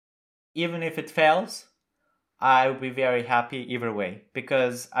even if it fails, I will be very happy either way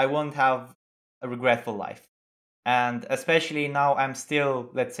because I won't have a regretful life. And especially now I'm still,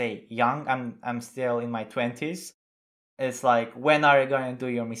 let's say, young. I'm still in my 20s. It's like, when are you going to do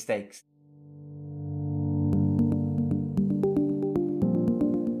your mistakes?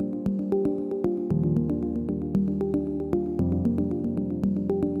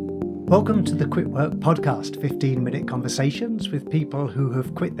 Welcome to the Quit Work podcast, 15-minute conversations with people who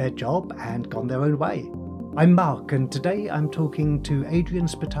have quit their job and gone their own way. I'm Mark, and today I'm talking to Adrian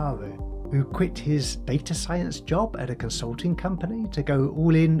Spataru, who quit his data science job at a consulting company to go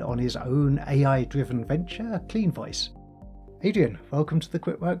all in on his own AI-driven venture, Clean Voice. Adrian, welcome to the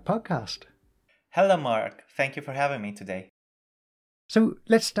Quit Work podcast. Hello, Mark. Thank you for having me today. So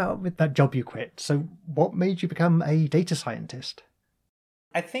let's start with that job you quit. So what made you become a data scientist?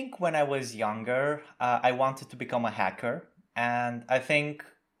 I think when I was younger, I wanted to become a hacker. And I think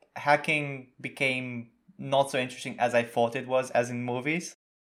hacking became not so interesting as I thought it was, as in movies.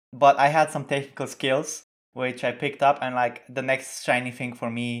 But I had some technical skills, which I picked up. And like the next shiny thing for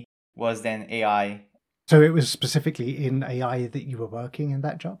me was then AI. So it was specifically in AI that you were working in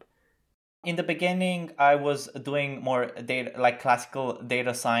that job? In the beginning, I was doing more data, like classical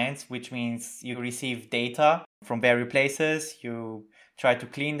data science, which means you receive data from various places. You try to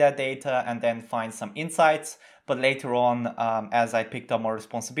clean that data and then find some insights. But later on, as I picked up more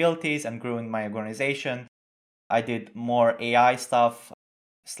responsibilities and grew in my organization, I did more AI stuff,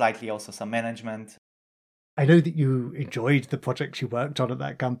 slightly also some management. I know that you enjoyed the projects you worked on at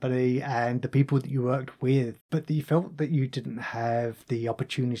that company and the people that you worked with, but you felt that you didn't have the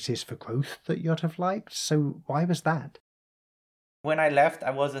opportunities for growth that you'd have liked. So why was that? When I left,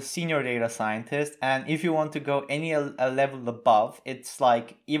 I was a senior data scientist. And if you want to go any a level above, it's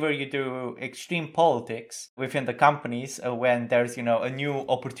like either you do extreme politics within the companies when there's, a new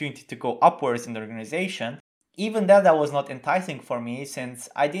opportunity to go upwards in the organization. Even that was not enticing for me since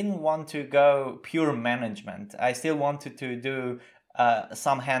I didn't want to go pure management. I still wanted to do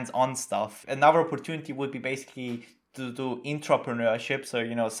some hands-on stuff. Another opportunity would be basically to do entrepreneurship.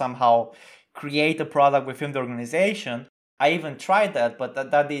 So, somehow create a product within the organization. I even tried that, but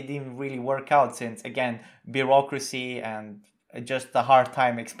that didn't really work out since, again, bureaucracy and just a hard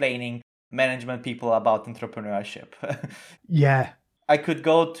time explaining management people about entrepreneurship. Yeah. I could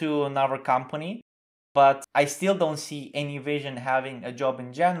go to another company, but I still don't see any vision having a job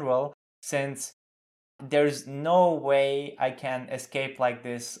in general since there's no way I can escape like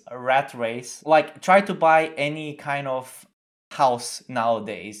this rat race. Like try to buy any kind of house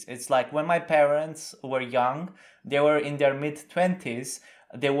nowadays. It's like when my parents were young, they were in their mid-20s,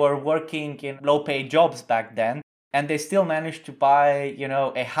 they were working in low-paid jobs back then, and they still managed to buy,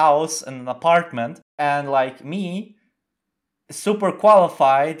 a house and an apartment. And like me, super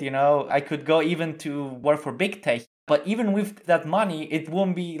qualified, I could go even to work for big tech. But even with that money, it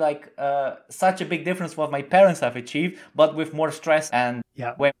won't be like such a big difference what my parents have achieved, but with more stress and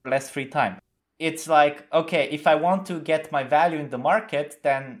way less free time. It's like, okay, if I want to get my value in the market,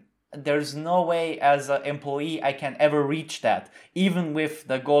 then there's no way as an employee I can ever reach that. Even with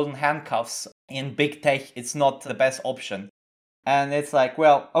the golden handcuffs in big tech, it's not the best option. And it's like,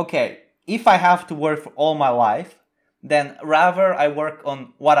 well, okay, if I have to work for all my life, then rather I work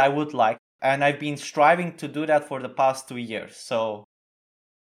on what I would like. And I've been striving to do that for the past 2 years. So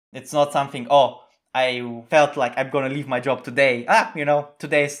it's not something, I felt like I'm going to leave my job today.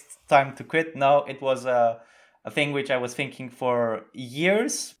 Today's time to quit. No, it was a thing which I was thinking for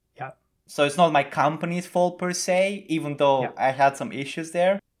years. Yeah. So it's not my company's fault per se, even though I had some issues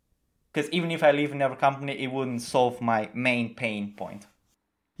there. Because even if I leave another company, it wouldn't solve my main pain point.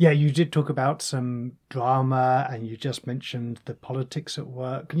 Yeah, you did talk about some drama and you just mentioned the politics at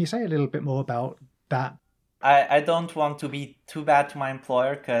work. Can you say a little bit more about that? I don't want to be too bad to my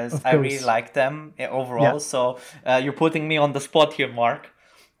employer because I really like them overall. Yeah. So you're putting me on the spot here, Mark.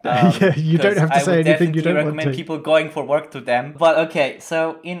 You don't have to say anything you don't want to. I would definitely recommend people going for work to them. But okay,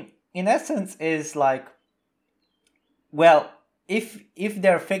 so in essence is like, well, if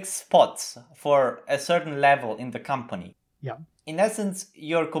there are fixed spots for a certain level in the company, in essence,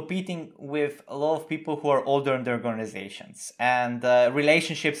 you're competing with a lot of people who are older in their organizations. And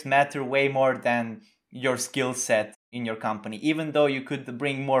relationships matter way more than your skill set in your company. Even though you could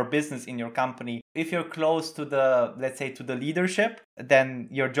bring more business in your company, if you're close to the, let's say, to the leadership, then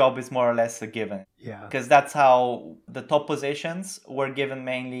your job is more or less a given. Yeah. Because that's how the top positions were given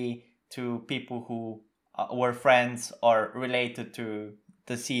mainly to people who were friends or related to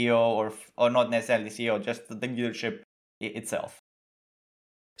the CEO or not necessarily CEO, just the leadership itself.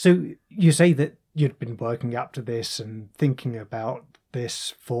 So you say that you'd been working up to this and thinking about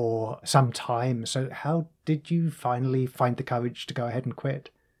this for some time. So how did you finally find the courage to go ahead and quit?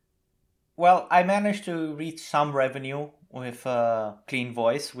 Well, I managed to reach some revenue with Clean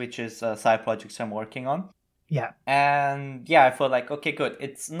Voice, which is a side project I'm working on. Yeah. And yeah, I felt like, okay, good.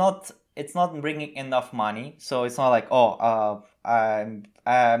 It's not bringing enough money. So it's not like, oh, I'm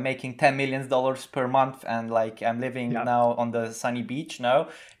making $10 million per month and like I'm living now on the sunny beach. No,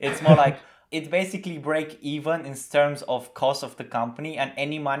 it's more like it basically break even in terms of cost of the company, and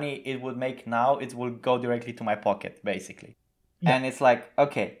any money it would make now, it will go directly to my pocket, basically. Yeah. And it's like,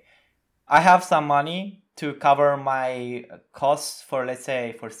 okay, I have some money to cover my costs for, let's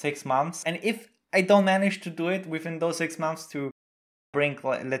say, for 6 months. And if I don't manage to do it within those 6 months to bring,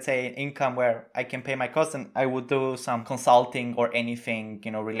 let's say, an income where I can pay my costs, and I would do some consulting or anything,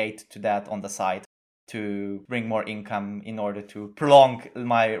 related to that on the side to bring more income in order to prolong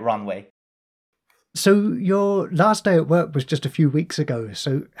my runway. So your last day at work was just a few weeks ago.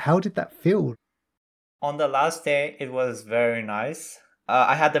 So how did that feel? On the last day, it was very nice.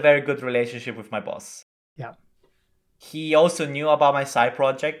 I had a very good relationship with my boss. Yeah. He also knew about my side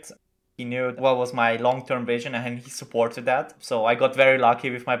project. He knew what was my long-term vision and he supported that. So I got very lucky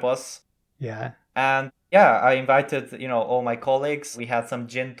with my boss. Yeah. And yeah, I invited, all my colleagues. We had some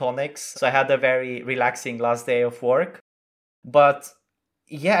gin tonics. So I had a very relaxing last day of work. But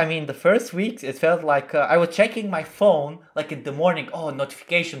yeah, I mean, the first weeks, it felt like I was checking my phone like in the morning. Oh,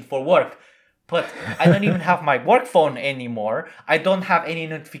 notification for work. But I don't even have my work phone anymore. I don't have any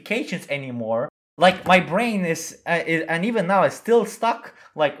notifications anymore. Like my brain is and even now it's still stuck.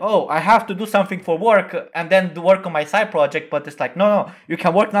 Like, oh, I have to do something for work and then do work on my side project. But it's like, no, you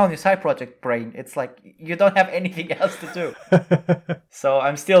can work now on your side project, brain. It's like you don't have anything else to do. So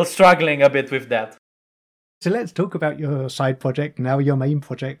I'm still struggling a bit with that. So let's talk about your side project, now your main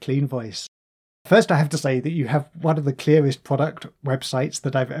project, Clean Voice. First, I have to say that you have one of the clearest product websites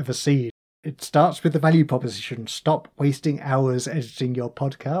that I've ever seen. It starts with the value proposition. Stop wasting hours editing your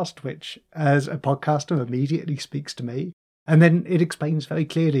podcast, which as a podcaster immediately speaks to me. And then it explains very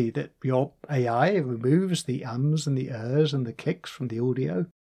clearly that your AI removes the ums and the ers and the clicks from the audio.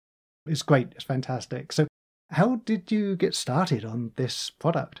 It's great. It's fantastic. So how did you get started on this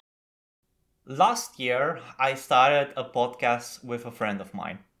product? Last year, I started a podcast with a friend of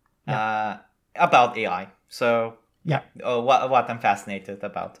mine about AI. So what I'm fascinated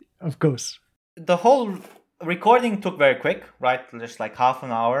about. Of course. The whole recording took very quick, right? Just like half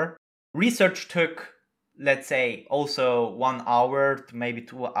an hour. Research took, let's say, also 1 hour to maybe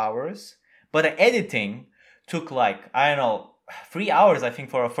 2 hours. But the editing took like, I don't know, 3 hours, I think,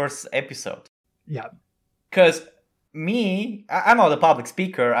 for a first episode. Yeah. Because I'm not a public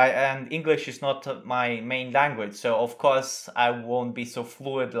speaker, and English is not my main language. So, of course, I won't be so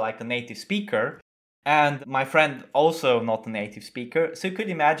fluid like a native speaker. And my friend also not a native speaker. So you could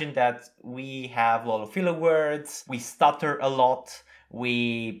imagine that we have a lot of filler words, we stutter a lot,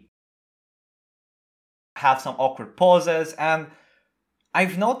 we have some awkward pauses. And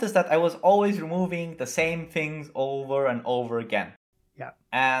I've noticed that I was always removing the same things over and over again. Yeah.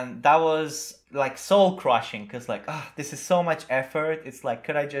 And that was like soul crushing because like, this is so much effort. It's like,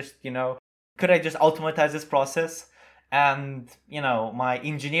 could I just automatize this process? And, my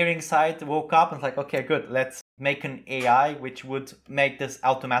engineering side woke up and was like, okay, good, let's make an AI which would make this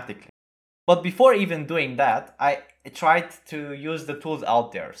automatically. But before even doing that, I tried to use the tools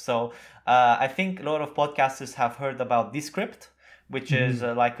out there. So I think a lot of podcasters have heard about Descript, which is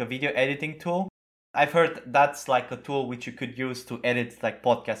like a video editing tool. I've heard that's like a tool which you could use to edit like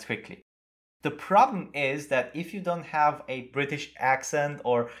podcasts quickly. The problem is that if you don't have a British accent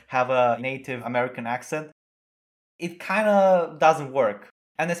or have a native American accent, it kind of doesn't work.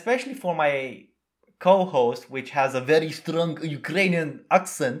 And especially for my co-host, which has a very strong Ukrainian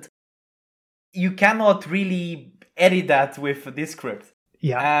accent, you cannot really edit that with this script.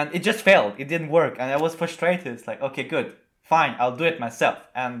 Yeah. And it just failed. It didn't work. And I was frustrated. It's like, okay, good. Fine, I'll do it myself.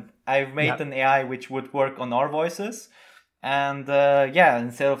 And I've made an AI which would work on our voices. And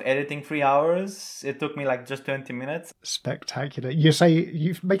instead of editing 3 hours, it took me like just 20 minutes. Spectacular.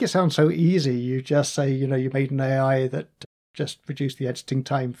 You make it sound so easy. You just say, you made an AI that just reduced the editing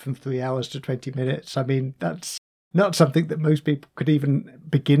time from 3 hours to 20 minutes. I mean, that's not something that most people could even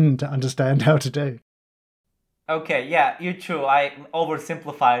begin to understand how to do. Okay, yeah, you too. I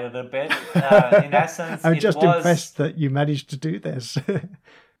oversimplified it a bit. In essence, I'm just impressed that you managed to do this.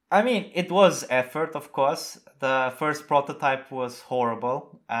 I mean, it was effort, of course. The first prototype was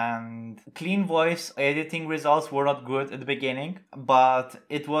horrible, and Clean Voice editing results were not good at the beginning, but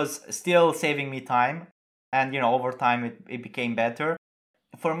it was still saving me time. And, over time, it became better.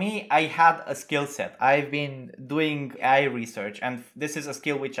 for me, I had a skill set. I've been doing AI research, and this is a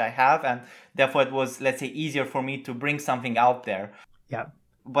skill which I have, and therefore it was, let's say, easier for me to bring something out there. Yeah.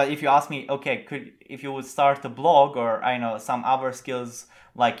 But if you ask me, okay, if you would start a blog or I know some other skills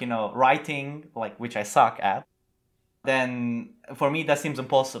like writing, like which I suck at, then for me that seems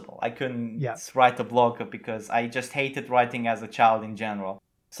impossible. I couldn't write a blog because I just hated writing as a child in general.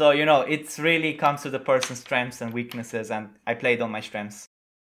 So it really comes to the person's strengths and weaknesses, and I played on my strengths.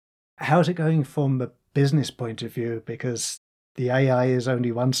 How's it going from a business point of view? Because the AI is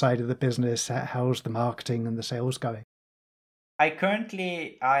only one side of the business. How's the marketing and the sales going? I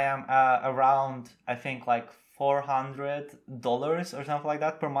am around, I think, like $400 or something like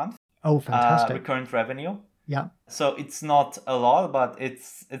that per month. Oh, fantastic. Recurrent revenue. Yeah. So it's not a lot, but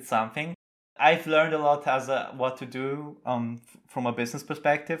it's something. I've learned a lot what to do from a business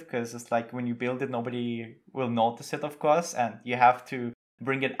perspective, because it's like when you build it, nobody will notice it, of course, and you have to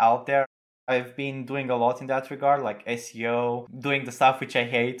bring it out there. I've been doing a lot in that regard, like SEO, doing the stuff which I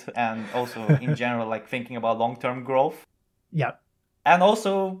hate, and also in general, like thinking about long-term growth. Yeah. And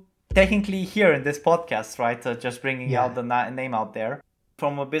also technically here in this podcast, right? Just bringing out the name out there.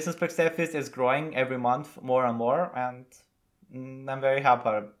 From a business perspective, it's growing every month more and more. And I'm very happy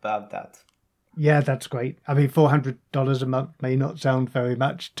about that. Yeah, that's great. I mean, $400 a month may not sound very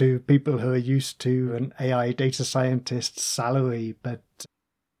much to people who are used to an AI data scientist's salary, but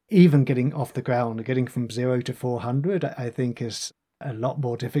even getting off the ground, getting from 0 to 400, I think is a lot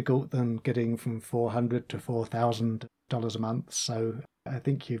more difficult than getting from 400 to $4,000 a month. So I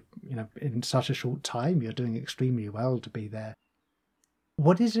think in such a short time, you're doing extremely well to be there.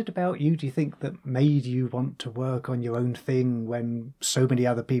 What is it about you, do you think, that made you want to work on your own thing when so many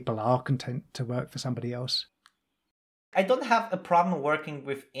other people are content to work for somebody else? I don't have a problem working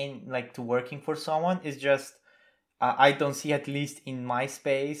for someone. It's just I don't see, at least in my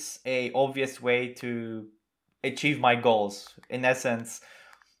space, a obvious way to achieve my goals. In essence,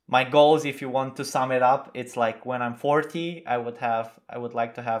 my goals, if you want to sum it up, it's like when I'm 40, I would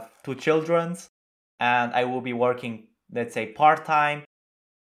like to have 2 children, and I will be working, let's say, part-time,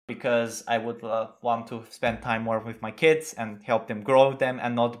 because I would want to spend time more with my kids and help them grow them,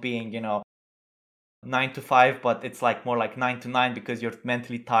 and not being 9 to 5, but it's like more like 9 to 9 because you're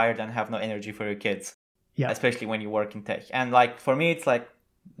mentally tired and have no energy for your kids. Yeah. Especially when you work in tech. And like for me, it's like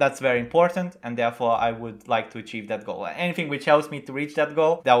that's very important, and therefore I would like to achieve that goal. Anything which helps me to reach that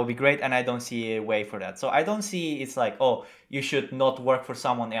goal, that would be great, and I don't see a way for that. So I don't see it's like, oh, you should not work for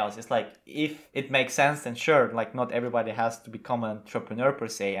someone else. It's like, if it makes sense, then sure, like not everybody has to become an entrepreneur per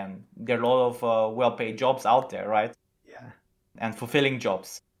se, and there are a lot of well-paid jobs out there, right? Yeah. And fulfilling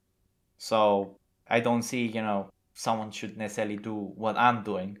jobs. So I don't see, someone should necessarily do what I'm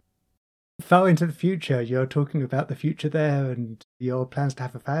doing. Far into the future, you're talking about the future there and your plans to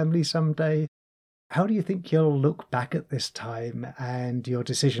have a family someday. How do you think you'll look back at this time and your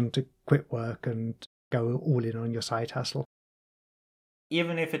decision to quit work and go all in on your side hustle?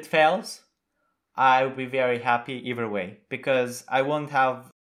 Even if it fails, I will be very happy either way, because I won't have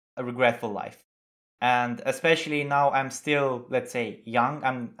a regretful life. And especially now I'm still, let's say, young.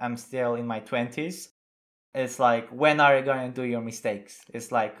 I'm still in my 20s. It's like, when are you going to do your mistakes? It's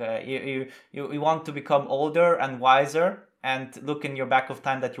like you want to become older and wiser and look in your back of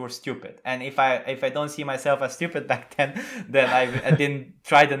time that you were stupid. And if I don't see myself as stupid back then I didn't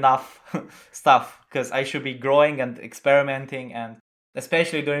try enough stuff, because I should be growing and experimenting. And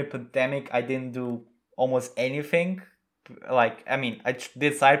especially during pandemic, I didn't do almost anything. Like, I mean, I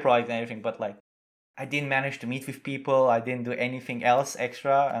did side projects and everything, but like I didn't manage to meet with people. I didn't do anything else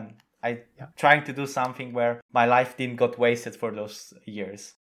extra, and trying to do something where my life didn't got wasted for those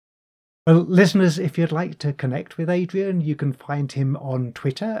years. Well, listeners, if you'd like to connect with Adrian, you can find him on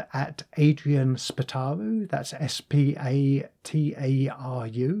Twitter at Adrian Spataru. That's Spataru,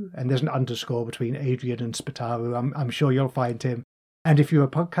 and there's an underscore between Adrian and Spataru. I'm sure you'll find him. And if you're a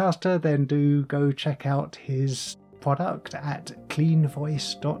podcaster, then do go check out his product at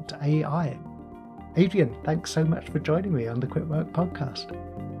cleanvoice.ai. Adrian, thanks so much for joining me on the Quit Work podcast.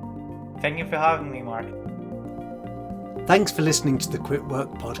 Thank you for having me, Mark. Thanks for listening to the Quit Work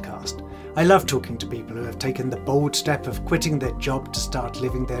podcast. I love talking to people who have taken the bold step of quitting their job to start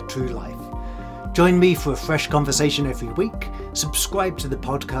living their true life. Join me for a fresh conversation every week. Subscribe to the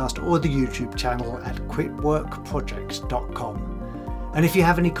podcast or the YouTube channel at quitworkproject.com. And if you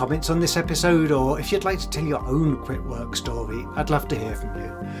have any comments on this episode, or if you'd like to tell your own quit work story, I'd love to hear from you.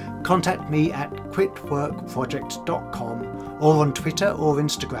 Contact me at quitworkproject.com or on Twitter or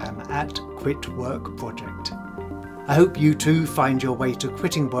Instagram at quitworkproject. I hope you too find your way to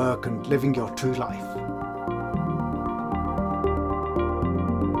quitting work and living your true life.